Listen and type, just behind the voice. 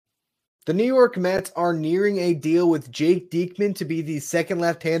The New York Mets are nearing a deal with Jake Diekman to be the second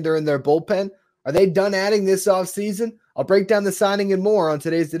left-hander in their bullpen. Are they done adding this offseason? I'll break down the signing and more on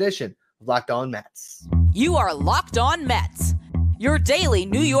today's edition of Locked On Mets. You are Locked On Mets, your daily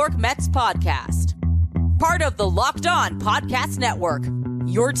New York Mets podcast. Part of the Locked On Podcast Network,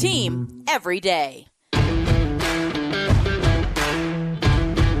 your team every day.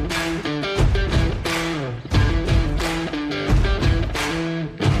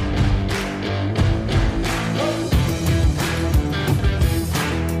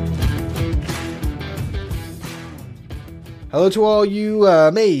 Hello to all you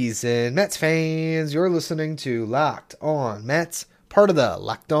amazing Mets fans. You're listening to Locked On Mets, part of the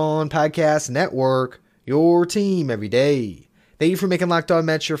Locked On Podcast Network, your team every day. Thank you for making Locked On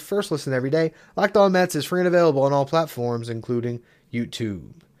Mets your first listen every day. Locked On Mets is free and available on all platforms, including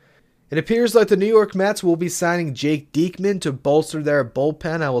YouTube. It appears like the New York Mets will be signing Jake Diekman to bolster their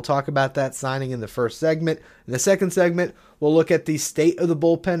bullpen. I will talk about that signing in the first segment. In the second segment, we'll look at the state of the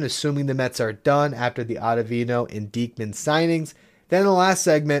bullpen, assuming the Mets are done after the Ottavino and Diekman signings. Then in the last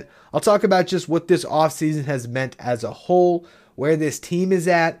segment, I'll talk about just what this offseason has meant as a whole, where this team is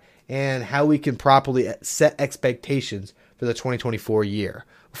at, and how we can properly set expectations for the 2024 year.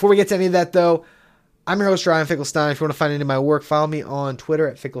 Before we get to any of that, though, I'm your host, Ryan Finkelstein. If you want to find any of my work, follow me on Twitter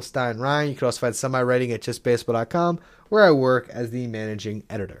at FinkelsteinRyan. You can also find some of my writing at justbaseball.com, where I work as the managing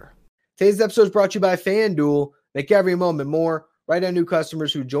editor. Today's episode is brought to you by FanDuel. Make every moment more. Right now, new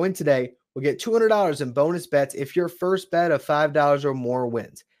customers who join today will get $200 in bonus bets if your first bet of $5 or more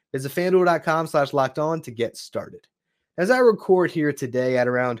wins. Visit FanDuel.com/lockedon to get started. As I record here today at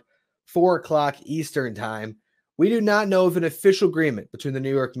around 4 o'clock Eastern time, we do not know of an official agreement between the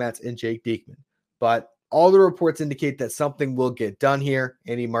New York Mets and Jake Diekman. But all the reports indicate that something will get done here.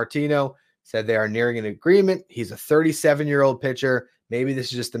 Andy Martino said they are nearing an agreement. He's a 37-year-old pitcher. Maybe this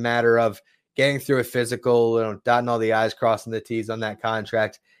is just a matter of getting through a physical, dotting all the I's, crossing the T's on that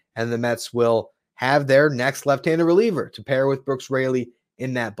contract, and the Mets will have their next left-handed reliever to pair with Brooks Raley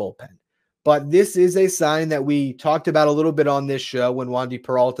in that bullpen. But this is a sign that we talked about a little bit on this show when Wandy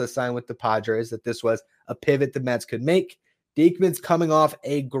Peralta signed with the Padres, that this was a pivot the Mets could make. Diekman's coming off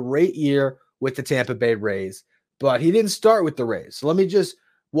a great year with the Tampa Bay Rays, but he didn't start with the Rays. So let me just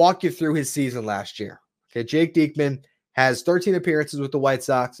walk you through his season last year. Okay, Jake Diekman has 13 appearances with the White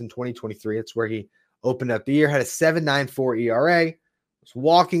Sox in 2023. That's where he opened up the year, had a 7.94 ERA, was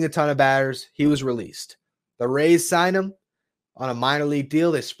walking a ton of batters. He was released. The Rays signed him on a minor league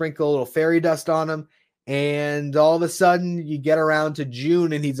deal. They sprinkle a little fairy dust on him, and all of a sudden you get around to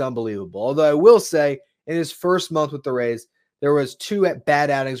June and he's unbelievable. Although I will say in his first month with the Rays, there was 2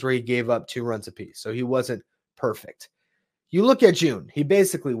 bad outings where he gave up 2 runs apiece, so he wasn't perfect. You look at June, he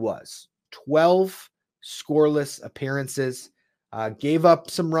basically was 12 scoreless appearances, gave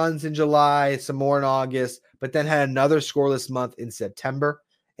up some runs in July, some more in August, but then had another scoreless month in September.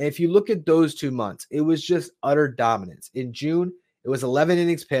 And if you look at those 2 months, it was just utter dominance. In June, it was 11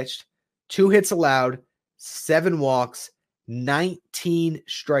 innings pitched, 2 hits allowed, 7 walks, 19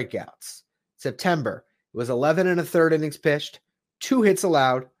 strikeouts. September, it was 11 1/3 innings pitched, 2 hits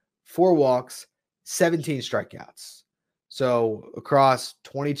allowed, 4 walks, 17 strikeouts. So across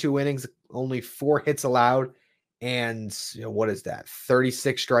 22 innings, only 4 hits allowed, and what is that?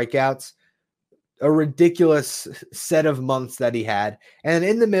 36 strikeouts. A ridiculous set of months that he had. And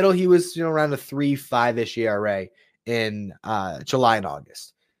in the middle, he was around a 3.5-ish ERA in July and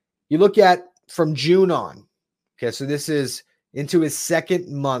August. You look at from June on. Okay, so this is into his second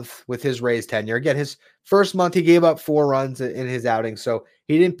month with his Rays tenure. Again, his first month, he gave up 4 runs in his outing, so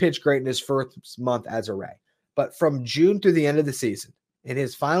he didn't pitch great in his first month as a Ray. But from June through the end of the season, in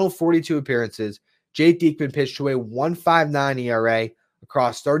his final 42 appearances, Jake Diekman pitched to a 1.59 ERA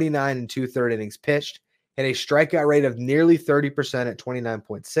across 39 2/3 innings pitched, had a strikeout rate of nearly 30% at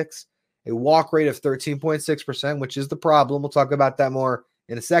 29.6, a walk rate of 13.6%, which is the problem. We'll talk about that more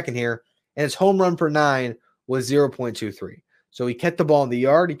in a second here, and his home run per 9 was 0.23. So he kept the ball in the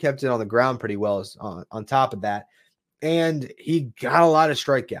yard. He kept it on the ground pretty well on top of that. And he got a lot of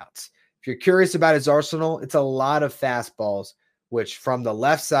strikeouts. If you're curious about his arsenal, it's a lot of fastballs, which from the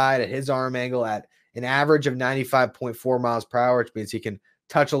left side at his arm angle at an average of 95.4 miles per hour, which means he can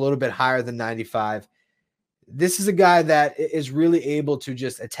touch a little bit higher than 95. This is a guy that is really able to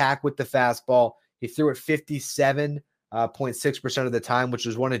just attack with the fastball. He threw it 57.6% of the time, which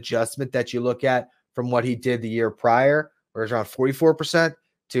is one adjustment that you look at from what he did the year prior, where it's around 44%,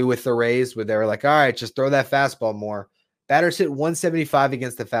 to with the Rays, where they were like, all right, just throw that fastball more. Batters hit 175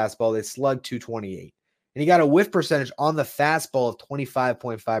 against the fastball. They slugged 228. And he got a whiff percentage on the fastball of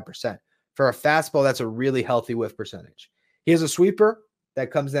 25.5%. For a fastball, that's a really healthy whiff percentage. He has a sweeper,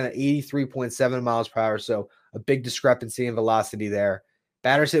 that comes in at 83.7 miles per hour. So a big discrepancy in velocity there.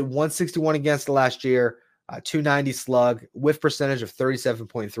 Batters hit 161 against the last year, 290 slug, whiff percentage of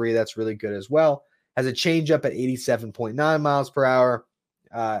 37.3. That's really good as well. Has a changeup at 87.9 miles per hour.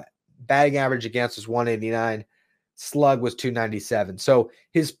 Batting average against was 189. Slug was 297. So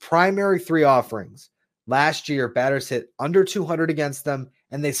his primary three offerings last year, batters hit under 200 against them,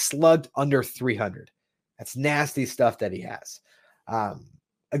 and they slugged under 300. That's nasty stuff that he has.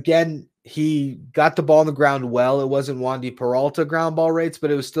 Again, he got the ball on the ground well. It wasn't Wandy Peralta ground ball rates, but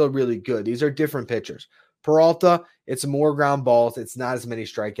it was still really good. These are different pitchers. Peralta, it's more ground balls. It's not as many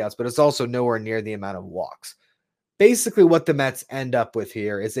strikeouts, but it's also nowhere near the amount of walks. Basically, what the Mets end up with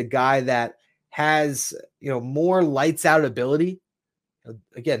here is a guy that has, more lights out ability.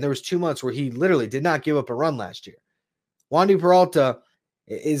 Again, there was 2 months where he literally did not give up a run last year. Wandy Peralta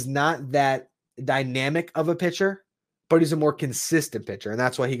is not that dynamic of a pitcher, but he's a more consistent pitcher, and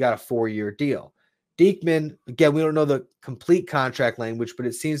that's why he got a 4-year deal. Diekman, again, we don't know the complete contract language, but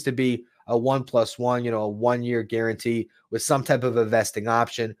it seems to be a 1+1, a 1-year guarantee with some type of a vesting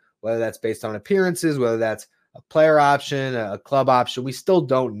option, whether that's based on appearances, whether that's a player option, a club option. We still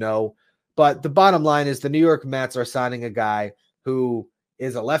don't know. But the bottom line is the New York Mets are signing a guy who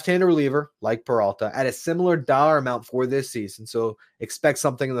is a left-handed reliever like Peralta at a similar dollar amount for this season. So expect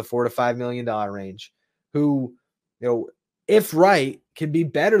something in the $4 to $5 million range, who, if right, can be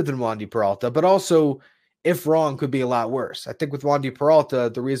better than Wandy Peralta, but also if wrong, could be a lot worse. I think with Wandy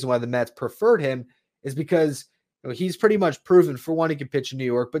Peralta, the reason why the Mets preferred him is because he's pretty much proven, for one, he can pitch in New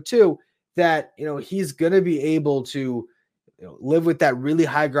York, but two, that he's going to be able to live with that really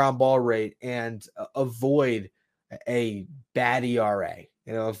high ground ball rate and avoid a bad ERA,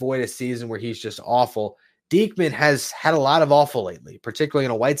 avoid a season where he's just awful. Diekman has had a lot of awful lately, particularly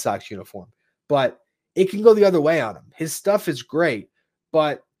in a White Sox uniform, but it can go the other way on him. His stuff is great,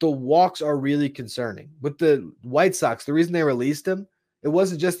 but the walks are really concerning. With the White Sox, the reason they released him, it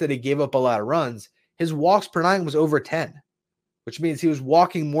wasn't just that he gave up a lot of runs. His walks per nine was over 10, which means he was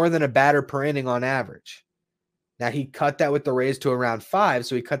walking more than a batter per inning on average. Now, he cut that with the Rays to around 5,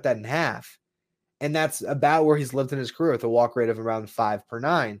 so he cut that in half. And that's about where he's lived in his career with a walk rate of around 5 per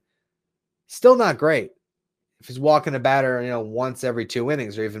 9. Still not great if he's walking a batter, once every 2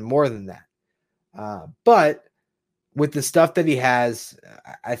 innings or even more than that. But with the stuff that he has,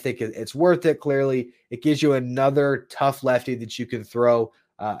 I think it's worth it. Clearly, it gives you another tough lefty that you can throw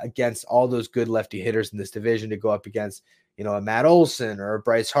against all those good lefty hitters in this division to go up against, a Matt Olson or a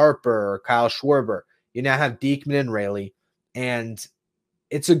Bryce Harper or Kyle Schwarber. You now have Diekman and Raley, and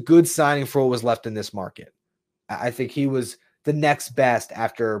it's a good signing for what was left in this market. I think he was the next best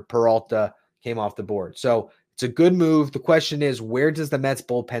after Peralta came off the board. So it's a good move. The question is, where does the Mets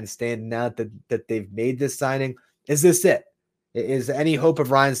bullpen stand now that they've made this signing? Is this it? Is any hope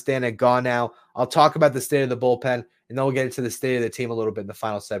of Ryan Stanek gone now? I'll talk about the state of the bullpen, and then we'll get into the state of the team a little bit in the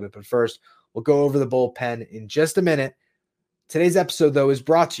final segment. But first, we'll go over the bullpen in just a minute. Today's episode, though, is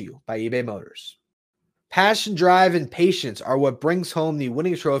brought to you by eBay Motors. Passion, drive, and patience are what brings home the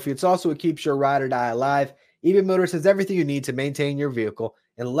winning trophy. It's also what keeps your ride or die alive. eBay Motors has everything you need to maintain your vehicle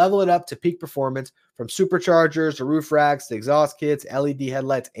and level it up to peak performance, from superchargers to roof racks to exhaust kits, LED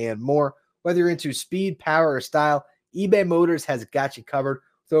headlights, and more. Whether you're into speed, power, or style, eBay Motors has got you covered.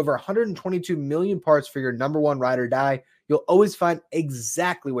 With over 122 million parts for your number one ride or die, you'll always find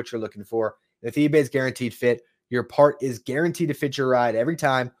exactly what you're looking for. With eBay's Guaranteed Fit, your part is guaranteed to fit your ride every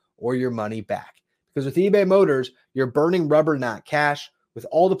time or your money back. Because with eBay Motors, you're burning rubber, not cash. With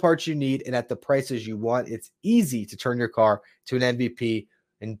all the parts you need and at the prices you want, it's easy to turn your car to an MVP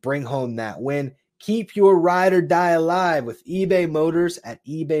and bring home that win. Keep your ride or die alive with eBay Motors at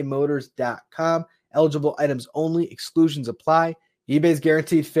ebaymotors.com. Eligible items only. Exclusions apply. eBay's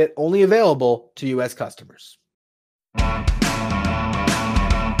Guaranteed Fit only available to U.S. customers.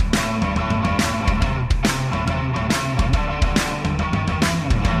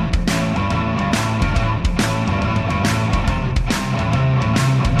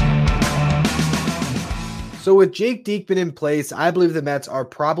 So with Jake Diekman in place, I believe the Mets are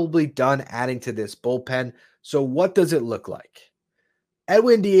probably done adding to this bullpen. So what does it look like?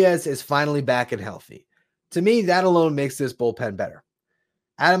 Edwin Diaz is finally back and healthy. To me, that alone makes this bullpen better.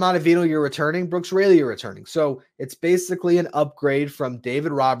 Adam Ottavino, you're returning. Brooks Raley, you're returning. So it's basically an upgrade from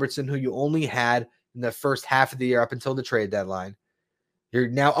David Robertson, who you only had in the first half of the year up until the trade deadline. You're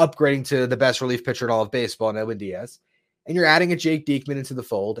now upgrading to the best relief pitcher in all of baseball in Edwin Diaz. And you're adding a Jake Diekman into the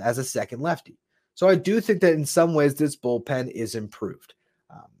fold as a second lefty. So I do think that in some ways this bullpen is improved.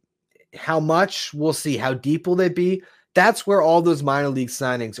 How much? We'll see. How deep will they be? That's where all those minor league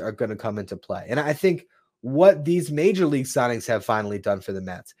signings are going to come into play. And I think what these major league signings have finally done for the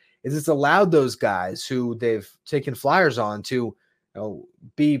Mets is it's allowed those guys who they've taken flyers on to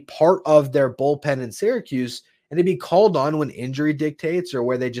be part of their bullpen in Syracuse and to be called on when injury dictates or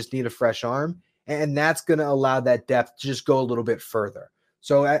where they just need a fresh arm. And that's going to allow that depth to just go a little bit further.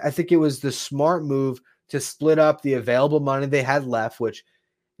 So I think it was the smart move to split up the available money they had left, which,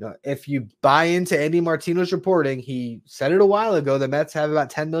 if you buy into Andy Martino's reporting, he said it a while ago, the Mets have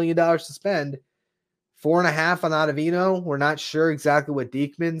about $10 million to spend. 4.5 on Ottavino. We're not sure exactly what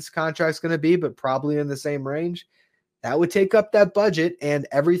Diekman's contract's going to be, but probably in the same range. That would take up that budget, and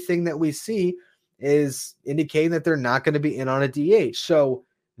everything that we see is indicating that they're not going to be in on a DH. So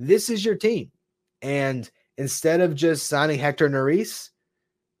this is your team. And instead of just signing Hector Neris,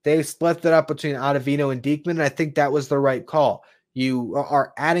 they split that up between Ottavino and Diekman, and I think that was the right call. You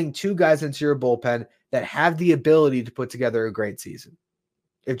are adding two guys into your bullpen that have the ability to put together a great season.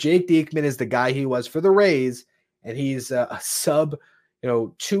 If Jake Diekman is the guy he was for the Rays, and he's a sub,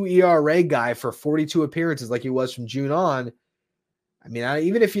 2 ERA guy for 42 appearances like he was from June on, I mean,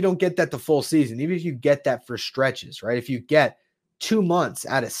 even if you don't get that the full season, even if you get that for stretches, right? If you get 2 months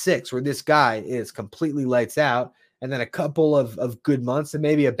out of 6 where this guy is completely lights out, and then a couple of good months and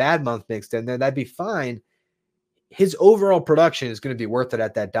maybe a bad month mixed in there, that'd be fine. His overall production is going to be worth it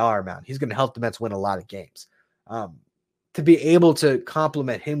at that dollar amount. He's going to help the Mets win a lot of games. To be able to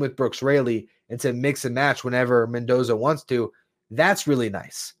complement him with Brooks Raley and to mix and match whenever Mendoza wants to, that's really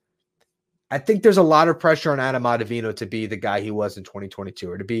nice. I think there's a lot of pressure on Adam Ottavino to be the guy he was in 2022,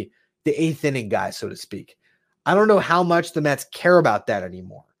 or to be the 8th inning guy, so to speak. I don't know how much the Mets care about that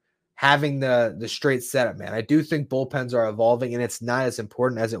anymore, having the straight setup, man. I do think bullpens are evolving, and it's not as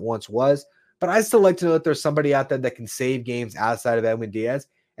important as it once was, but I still like to know that there's somebody out there that can save games outside of Edwin Diaz,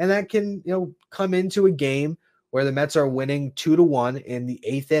 and that can, come into a game where the Mets are winning 2-1 in the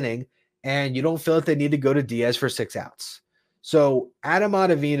 8th inning, and you don't feel that they need to go to Diaz for 6 outs. So Adam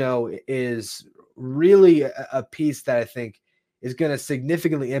Ottavino is really a piece that I think is going to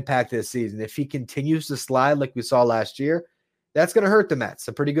significantly impact this season. If he continues to slide like we saw last year, that's going to hurt the Mets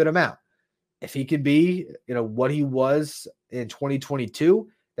a pretty good amount. If he can be, what he was in 2022,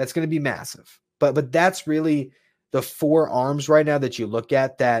 that's going to be massive. But that's really the 4 arms right now that you look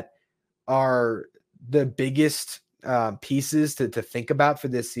at that are the biggest pieces to think about for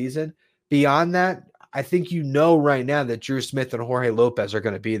this season. Beyond that, I think right now that Drew Smith and Jorge Lopez are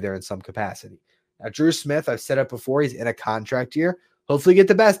going to be there in some capacity. Now, Drew Smith, I've said it before, he's in a contract year. Hopefully get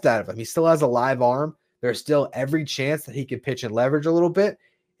the best out of him. He still has a live arm. There's still every chance that he can pitch and leverage a little bit.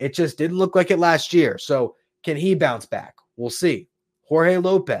 It just didn't look like it last year. So can he bounce back? We'll see. Jorge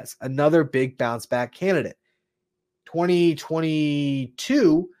Lopez, another big bounce back candidate.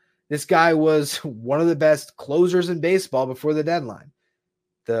 2022, this guy was one of the best closers in baseball before the deadline.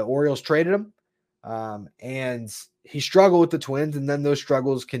 The Orioles traded him, and he struggled with the Twins, and then those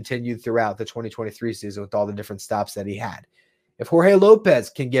struggles continued throughout the 2023 season with all the different stops that he had. If Jorge Lopez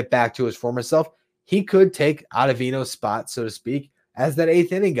can get back to his former self, he could take Ottavino's spot, so to speak, as that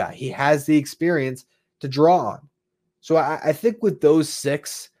 8th inning guy. He has the experience to draw on. So I think with those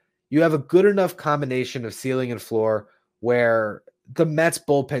 6, you have a good enough combination of ceiling and floor where the Mets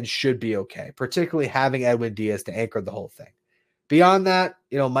bullpen should be okay, particularly having Edwin Diaz to anchor the whole thing. Beyond that,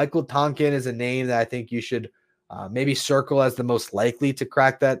 Michael Tonkin is a name that I think you should maybe circle as the most likely to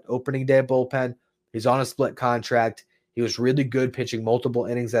crack that opening day bullpen. He's on a split contract. He was really good pitching multiple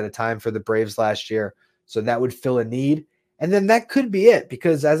innings at a time for the Braves last year, so that would fill a need. And then that could be it,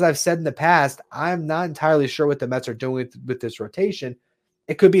 because as I've said in the past, I'm not entirely sure what the Mets are doing with this rotation.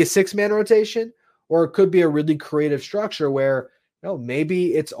 It could be a 6-man rotation, or it could be a really creative structure where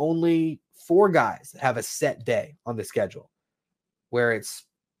maybe it's only 4 guys that have a set day on the schedule, where it's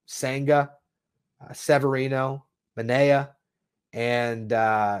Senga, Severino, Manea, and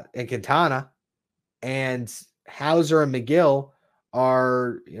Quintana, and Hauser and McGill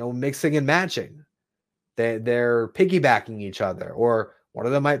are mixing and matching. They're piggybacking each other, or one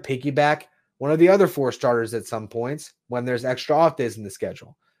of them might piggyback one of the other 4 starters at some points when there's extra off days in the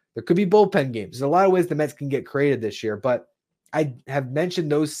schedule. There could be bullpen games. There's a lot of ways the Mets can get creative this year, but I have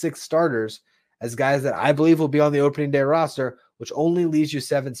mentioned those 6 starters as guys that I believe will be on the opening day roster, which only leaves you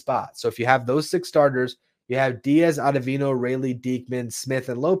 7 spots. So if you have those 6 starters, you have Diaz, Ottavino, Raley, Diekman, Smith,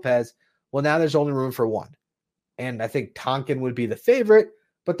 and Lopez. Well, now there's only room for 1. And I think Tonkin would be the favorite,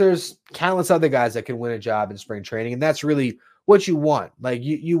 but there's countless other guys that can win a job in spring training. And that's really what you want. Like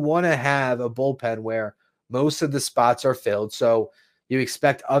you want to have a bullpen where most of the spots are filled. So you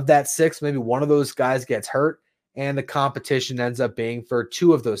expect of that 6, maybe one of those guys gets hurt, and the competition ends up being for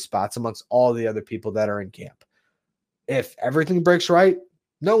 2 of those spots amongst all the other people that are in camp. If everything breaks right,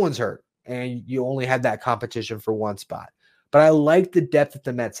 no one's hurt. and you only had that competition for one spot. But I like the depth that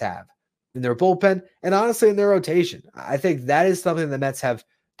the Mets have in their bullpen and honestly in their rotation. I think that is something the Mets have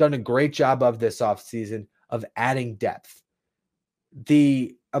done a great job of this offseason of adding depth.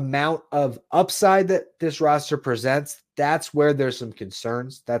 The amount of upside that this roster presents, that's where there's some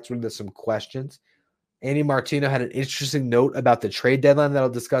concerns. That's where there's some questions. Andy Martino had an interesting note about the trade deadline that I'll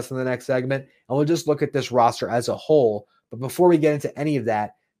discuss in the next segment. And we'll just look at this roster as a whole. But before we get into any of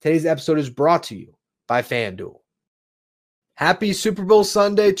that, today's episode is brought to you by FanDuel. Happy Super Bowl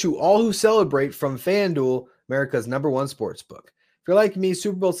Sunday to all who celebrate from FanDuel, America's #1 sportsbook. If you're like me,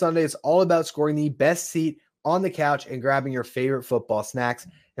 Super Bowl Sunday is all about scoring the best seat on the couch and grabbing your favorite football snacks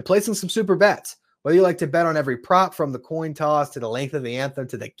and placing some super bets. Whether you like to bet on every prop from the coin toss to the length of the anthem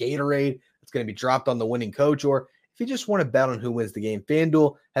to the Gatorade that's going to be dropped on the winning coach, or if you just want to bet on who wins the game,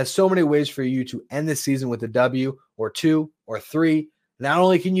 FanDuel has so many ways for you to end the season with a W or 2 or 3. Not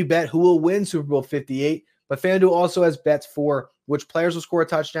only can you bet who will win Super Bowl 58, but FanDuel also has bets for which players will score a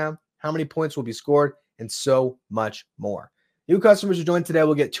touchdown, how many points will be scored, and so much more. New customers who join today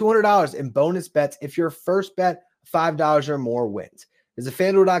will get $200 in bonus bets if your first bet $5 or more wins. Visit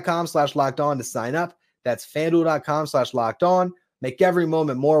FanDuel.com/lockedon to sign up. That's FanDuel.com/lockedon. Make every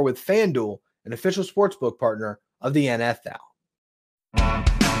moment more with FanDuel, an official sportsbook partner of the NFL.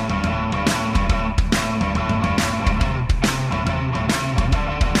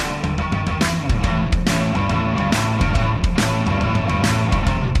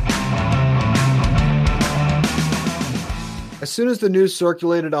 As soon as the news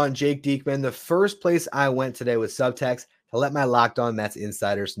circulated on Jake Diekman, the first place I went today was Subtext to let my Locked On Mets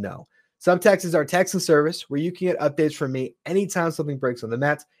insiders know. Subtext is our texting service where you can get updates from me anytime something breaks on the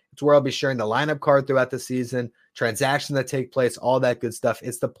Mets. It's where I'll be sharing the lineup card throughout the season, transactions that take place, all that good stuff.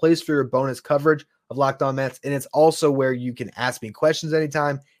 It's the place for your bonus coverage of Locked On Mets, and it's also where you can ask me questions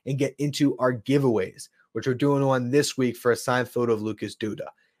anytime and get into our giveaways, which we're doing one this week for a signed photo of Lucas Duda.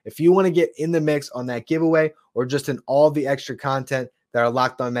 If you want to get in the mix on that giveaway or just in all the extra content that our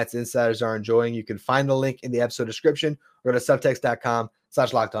Locked On Mets insiders are enjoying, you can find the link in the episode description or go to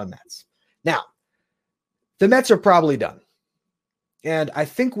subtext.com/LockedOnMets. Now, the Mets are probably done. And I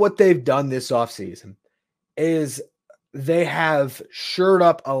think what they've done this offseason is they have shored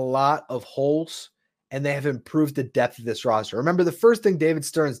up a lot of holes and they have improved the depth of this roster. Remember, the first thing David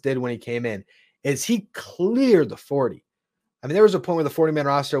Stearns did when he came in is he cleared the 40. I mean, there was a point where the 40-man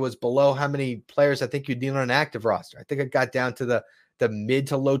roster was below how many players I think you'd need on an active roster. I think it got down to the mid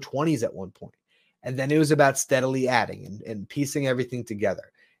to low 20s at one point. And then it was about steadily adding and piecing everything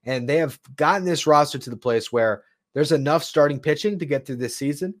together. And they have gotten this roster to the place where there's enough starting pitching to get through this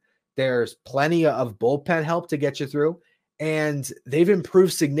season. There's plenty of bullpen help to get you through. And they've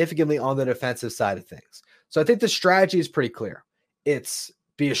improved significantly on the defensive side of things. So I think the strategy is pretty clear. It's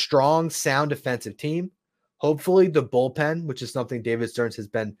be a strong, sound defensive team. Hopefully the bullpen, which is something David Stearns has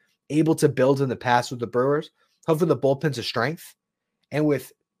been able to build in the past with the Brewers, hopefully the bullpen's a strength. And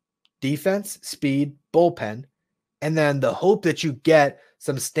with defense, speed, bullpen, and then the hope that you get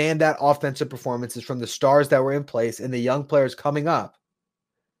some standout offensive performances from the stars that were in place and the young players coming up,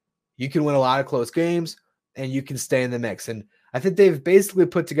 you can win a lot of close games and you can stay in the mix. And I think they've basically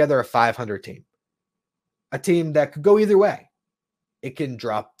put together a 500 team, a team that could go either way. It can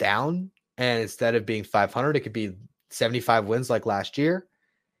drop down, and instead of being 500, it could be 75 wins like last year.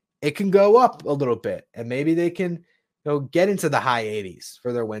 It can go up a little bit, and maybe they can get into the high 80s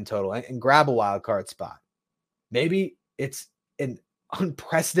for their win total and grab a wild card spot. Maybe it's an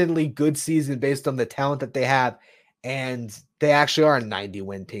unprecedentedly good season based on the talent that they have, and they actually are a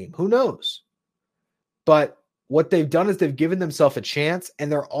 90-win team. Who knows? But what they've done is they've given themselves a chance,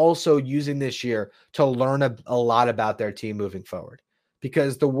 and they're also using this year to learn a lot about their team moving forward.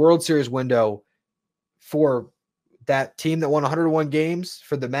 Because the World Series window for that team that won 101 games,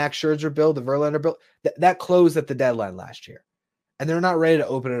 for the Max Scherzer build, the Verlander build, that closed at the deadline last year. And they're not ready to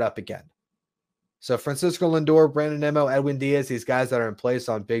open it up again. So Francisco Lindor, Brandon Nimmo, Edwin Diaz, these guys that are in place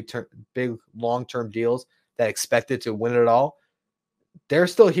on big long-term deals that expected to win it all, they're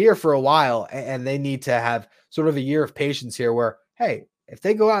still here for a while, and they need to have sort of a year of patience here where, hey, if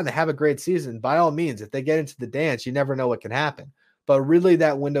they go out and they have a great season, by all means, if they get into the dance, you never know what can happen. But really,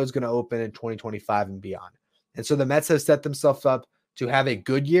 that window is going to open in 2025 and beyond. And so the Mets have set themselves up to have a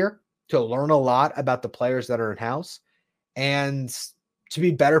good year, to learn a lot about the players that are in-house, and to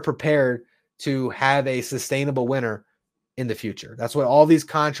be better prepared to have a sustainable winner in the future. That's why all these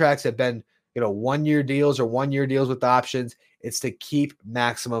contracts have been, 1-year deals or 1-year deals with options. It's to keep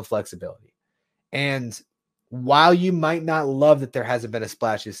maximum flexibility. And while you might not love that there hasn't been a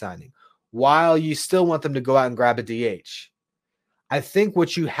splashy signing, while you still want them to go out and grab a DH, I think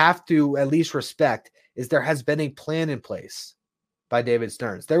what you have to at least respect is there has been a plan in place by David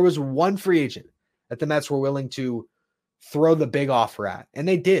Stearns. There was one free agent that the Mets were willing to throw the big offer at, and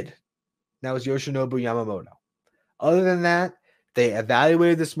they did. That was Yoshinobu Yamamoto. Other than that, they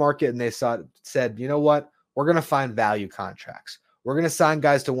evaluated this market and they said, you know what? We're going to find value contracts. We're going to sign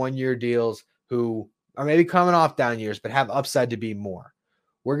guys to 1-year deals who are maybe coming off down years, but have upside to be more.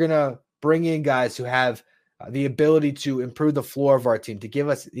 We're going to bring in guys who have the ability to improve the floor of our team, to give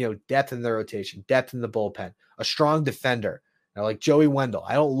us, depth in the rotation, depth in the bullpen, a strong defender, like Joey Wendell.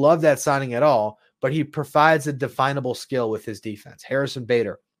 I don't love that signing at all, but he provides a definable skill with his defense. Harrison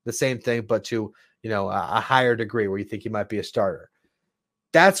Bader, the same thing, but to, a higher degree where you think he might be a starter.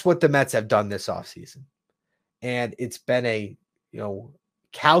 That's what the Mets have done this offseason. And it's been a,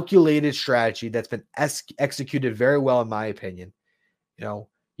 calculated strategy that's been executed very well, in my opinion.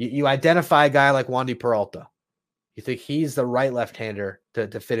 You identify a guy like Wandy Peralta. You think he's the right left-hander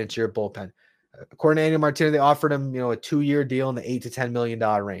to fit into your bullpen. According to Andy Martinez, they offered him, a 2-year deal in the $8 to $10 million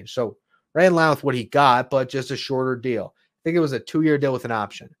range. So right in line with what he got, but just a shorter deal. I think it was a 2-year deal with an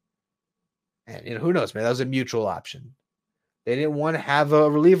option. And who knows, man? That was a mutual option. They didn't want to have a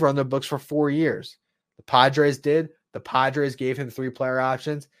reliever on their books for 4 years. The Padres did. The Padres gave him 3-player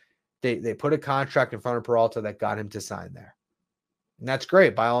options. They put a contract in front of Peralta that got him to sign there. And that's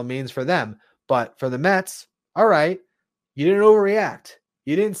great by all means for them. But for the Mets, all right, you didn't overreact.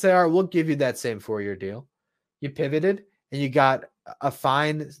 You didn't say, all right, we'll give you that same 4-year deal. You pivoted and you got a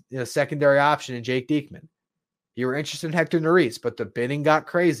fine secondary option in Jake Diekman. You were interested in Hector Neris, but the bidding got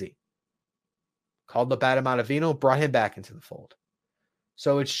crazy. Called up Adam Ottavino, brought him back into the fold.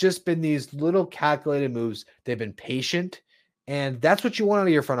 So it's just been these little calculated moves. They've been patient, and that's what you want out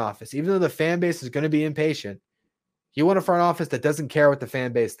of your front office. Even though the fan base is going to be impatient, you want a front office that doesn't care what the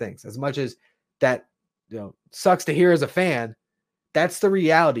fan base thinks. As much as that sucks to hear as a fan, that's the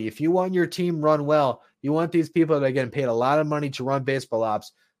reality. If you want your team run well, you want these people that are getting paid a lot of money to run baseball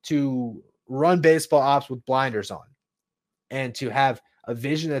ops to run baseball ops with blinders on and to have a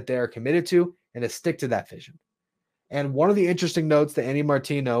vision that they're committed to and to stick to that vision. And one of the interesting notes that Andy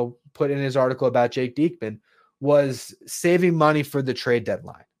Martino put in his article about Jake Diekman was saving money for the trade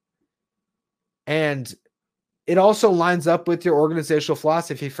deadline. And it also lines up with your organizational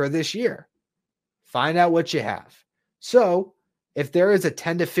philosophy for this year. Find out what you have. So if there is a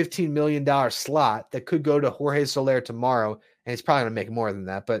 $10 to $15 million slot that could go to Jorge Soler tomorrow, and he's probably going to make more than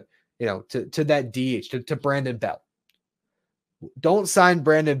that, but to that DH, to Brandon Belt. Don't sign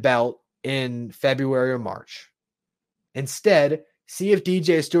Brandon Belt in February or March. Instead, see if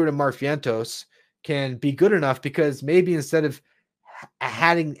DJ Stewart and Mark Vientos can be good enough, because maybe instead of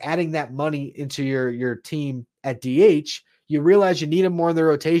adding that money into your team at DH, you realize you need him more in the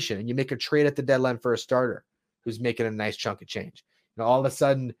rotation and you make a trade at the deadline for a starter who's making a nice chunk of change. All of a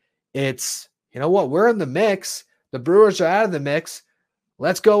sudden it's, we're in the mix. The Brewers are out of the mix.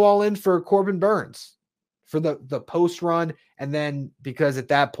 Let's go all in for Corbin Burns for the post run. And then because at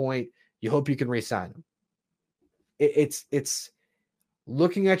that point, you hope you can re-sign him. It's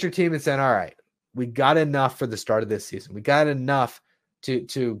looking at your team and saying, all right, we got enough for the start of this season. We got enough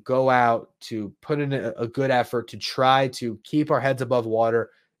to go out, to put in a good effort, to try to keep our heads above water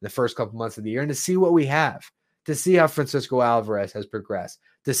in the first couple months of the year, and to see what we have, to see how Francisco Alvarez has progressed,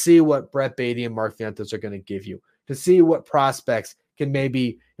 to see what Brett Beatty and Mark Vientos are going to give you, to see what prospects can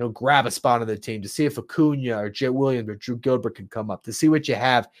maybe grab a spot on the team, to see if Acuna or Jet Williams or Drew Gilbert can come up, to see what you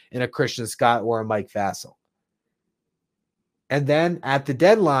have in a Christian Scott or a Mike Vassell. And then at the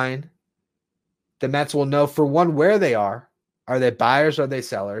deadline, the Mets will know, for one, where they are. Are they buyers? Are they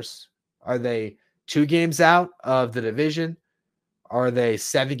sellers? Are they 2 games out of the division? Are they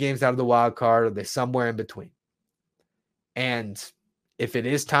 7 games out of the wild card? Are they somewhere in between? And if it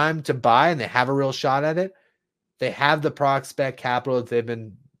is time to buy and they have a real shot at it, they have the prospect capital that they've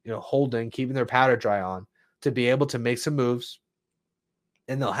been holding, keeping their powder dry on, to be able to make some moves.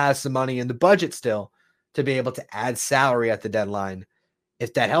 And they'll have some money in the budget still to be able to add salary at the deadline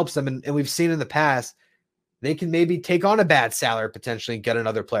if that helps them. And we've seen in the past, they can maybe take on a bad salary potentially and get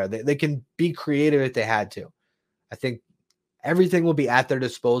another player. They can be creative if they had to. I think everything will be at their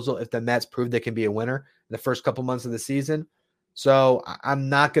disposal if the Mets prove they can be a winner in the first couple months of the season. So I'm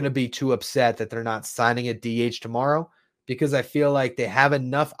not going to be too upset that they're not signing a DH tomorrow, because I feel like they have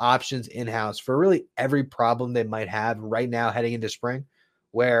enough options in-house for really every problem they might have right now heading into spring,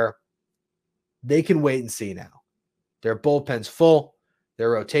 where they can wait and see now. Their bullpen's full.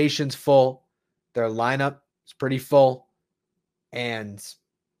 Their rotation's full. Their lineup is pretty full. And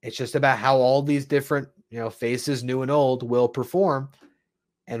it's just about how all these different, faces, new and old, will perform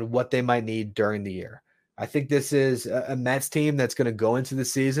and what they might need during the year. I think this is a Mets team that's going to go into the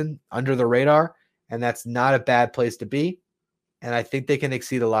season under the radar, and that's not a bad place to be. And I think they can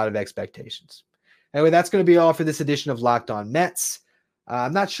exceed a lot of expectations. Anyway, that's going to be all for this edition of Locked On Mets.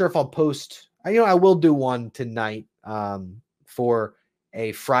 I'm not sure if I'll post, I will do one tonight for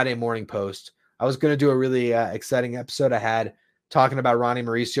a Friday morning post. I was going to do a really exciting episode I had talking about Ronnie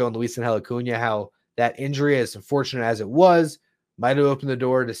Mauricio and Luis Angel Acuna, how that injury, as unfortunate as it was, might have opened the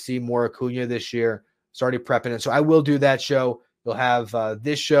door to see more Acuna this year. Started prepping it. So I will do that show. You'll have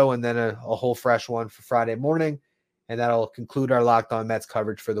this show and then a whole fresh one for Friday morning. And that'll conclude our Locked On Mets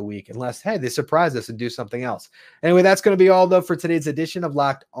coverage for the week. Unless, hey, they surprise us and do something else. Anyway, that's going to be all, though, for today's edition of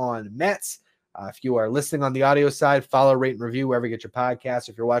Locked On Mets. If you are listening on the audio side, follow, rate, and review wherever you get your podcasts.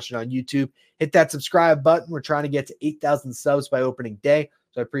 If you're watching on YouTube, hit that subscribe button. We're trying to get to 8,000 subs by opening day.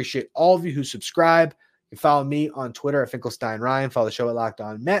 So I appreciate all of you who subscribe. You can follow me on Twitter at Finkelstein Ryan. Follow the show at Locked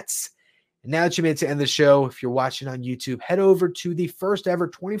On Mets. And now that you made it to end the show, if you're watching on YouTube, head over to the first ever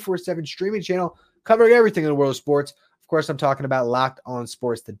 24/7 streaming channel covering everything in the world of sports. Of course, I'm talking about Locked On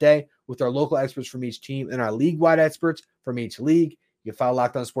Sports Today with our local experts from each team and our league-wide experts from each league. You can follow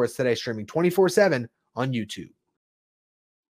Locked On Sports Today streaming 24/7 on YouTube.